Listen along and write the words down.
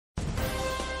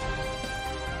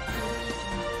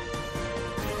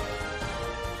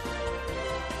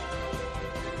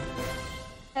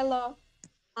Hello,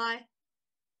 Hi,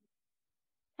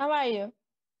 how are you?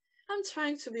 I'm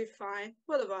trying to be fine.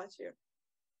 What about you?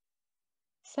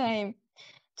 Same.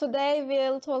 Today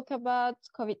we'll talk about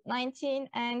COVID-19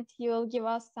 and you'll give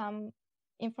us some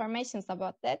informations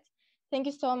about that. Thank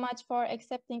you so much for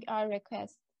accepting our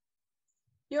request.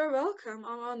 You're welcome.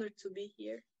 I'm honored to be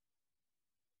here.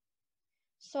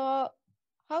 So,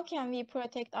 how can we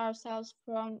protect ourselves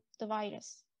from the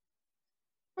virus?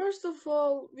 First of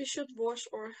all, we should wash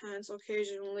our hands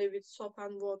occasionally with soap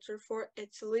and water for at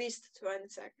least 20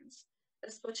 seconds,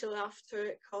 especially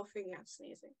after coughing and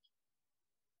sneezing.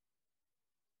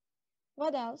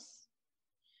 What else?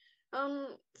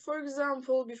 For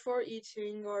example, before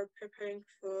eating or preparing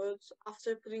food,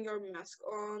 after putting your mask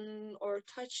on, or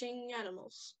touching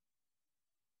animals.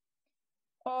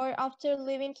 Or after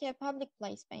leaving a public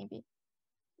place, maybe?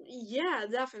 Yeah,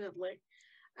 definitely.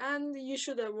 And you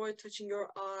should avoid touching your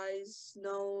eyes,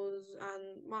 nose,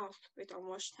 and mouth with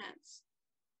unwashed hands.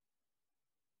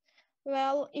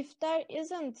 Well, if there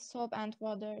isn't soap and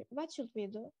water, what should we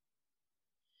do?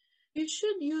 You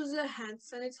should use a hand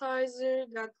sanitizer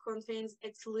that contains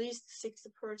at least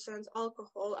 60%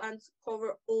 alcohol and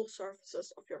cover all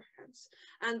surfaces of your hands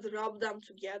and rub them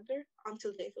together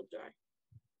until they feel dry.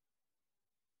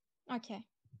 Okay.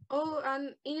 Oh,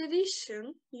 and in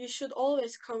addition, you should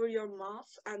always cover your mouth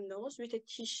and nose with a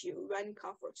tissue when you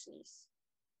cough or sneeze.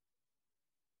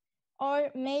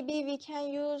 Or maybe we can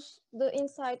use the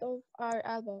inside of our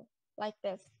elbow, like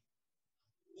this.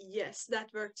 Yes,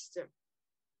 that works too.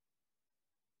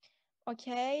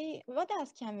 Okay, what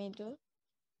else can we do?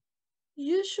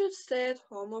 You should stay at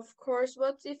home, of course,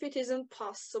 but if it isn't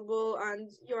possible and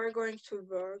you are going to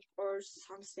work or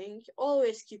something,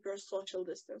 always keep your social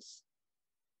distance.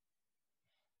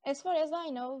 As far as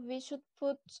I know, we should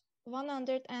put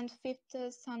 150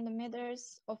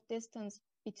 centimeters of distance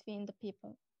between the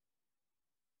people.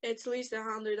 At least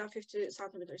 150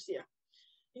 centimeters, yeah.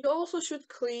 You also should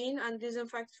clean and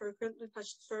disinfect frequently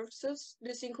touched surfaces.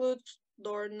 This includes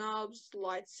doorknobs,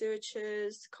 light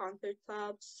switches,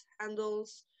 countertops,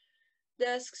 handles,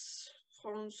 desks,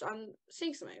 phones, and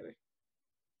sinks maybe.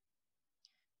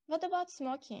 What about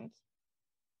smoking?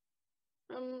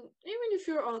 Even if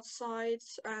you're outside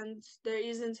and there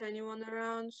isn't anyone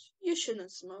around, you shouldn't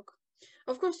smoke.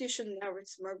 Of course, you should never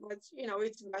smoke, but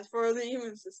it's bad for the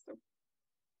immune system.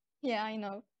 Yeah, I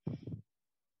know.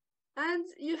 And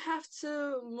you have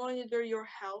to monitor your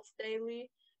health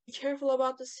daily. Be careful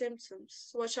about the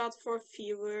symptoms. Watch out for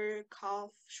fever,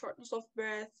 cough, shortness of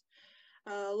breath,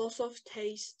 loss of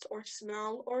taste or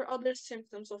smell, or other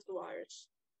symptoms of the virus.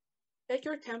 Check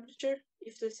your temperature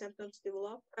if the symptoms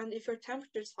develop, and if your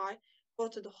temperature is high, go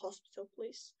to the hospital,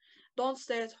 please. Don't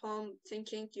stay at home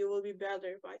thinking you will be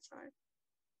better by time.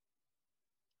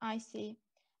 I see.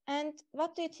 And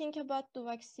what do you think about the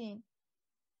vaccine?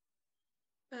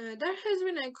 There has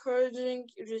been encouraging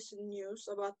recent news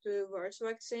about the virus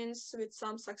vaccines with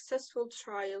some successful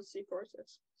trials reported.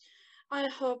 I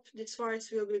hope this virus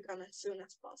will be gone as soon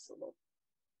as possible.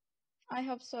 I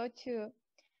hope so too.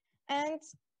 And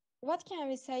what can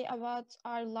we say about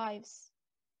our lives?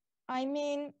 I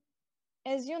mean,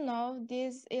 as you know,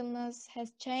 this illness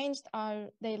has changed our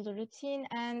daily routine,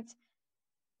 and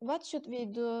what should we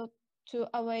do to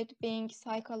avoid being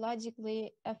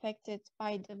psychologically affected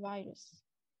by the virus?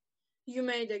 You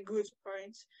made a good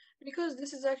point, because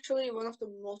this is actually one of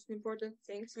the most important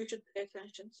things we should pay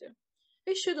attention to.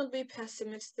 We shouldn't be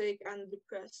pessimistic and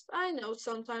depressed. I know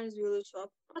sometimes we lose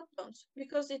hope, but don't,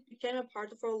 because it became a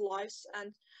part of our lives,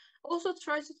 and also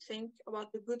try to think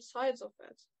about the good sides of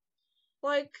it.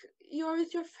 Like, you're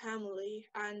with your family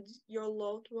and your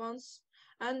loved ones,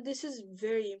 and this is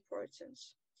very important.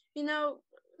 You know,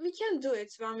 we can do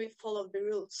it when we follow the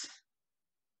rules.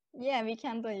 Yeah, we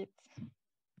can do it.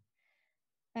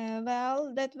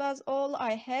 Well, that was all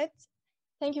I had.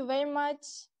 Thank you very much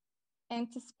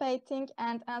anticipating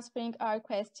and answering our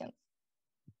questions.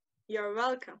 You're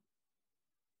welcome.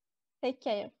 Take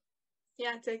care.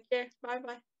 Yeah, take care. Bye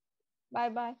bye. Bye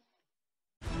bye.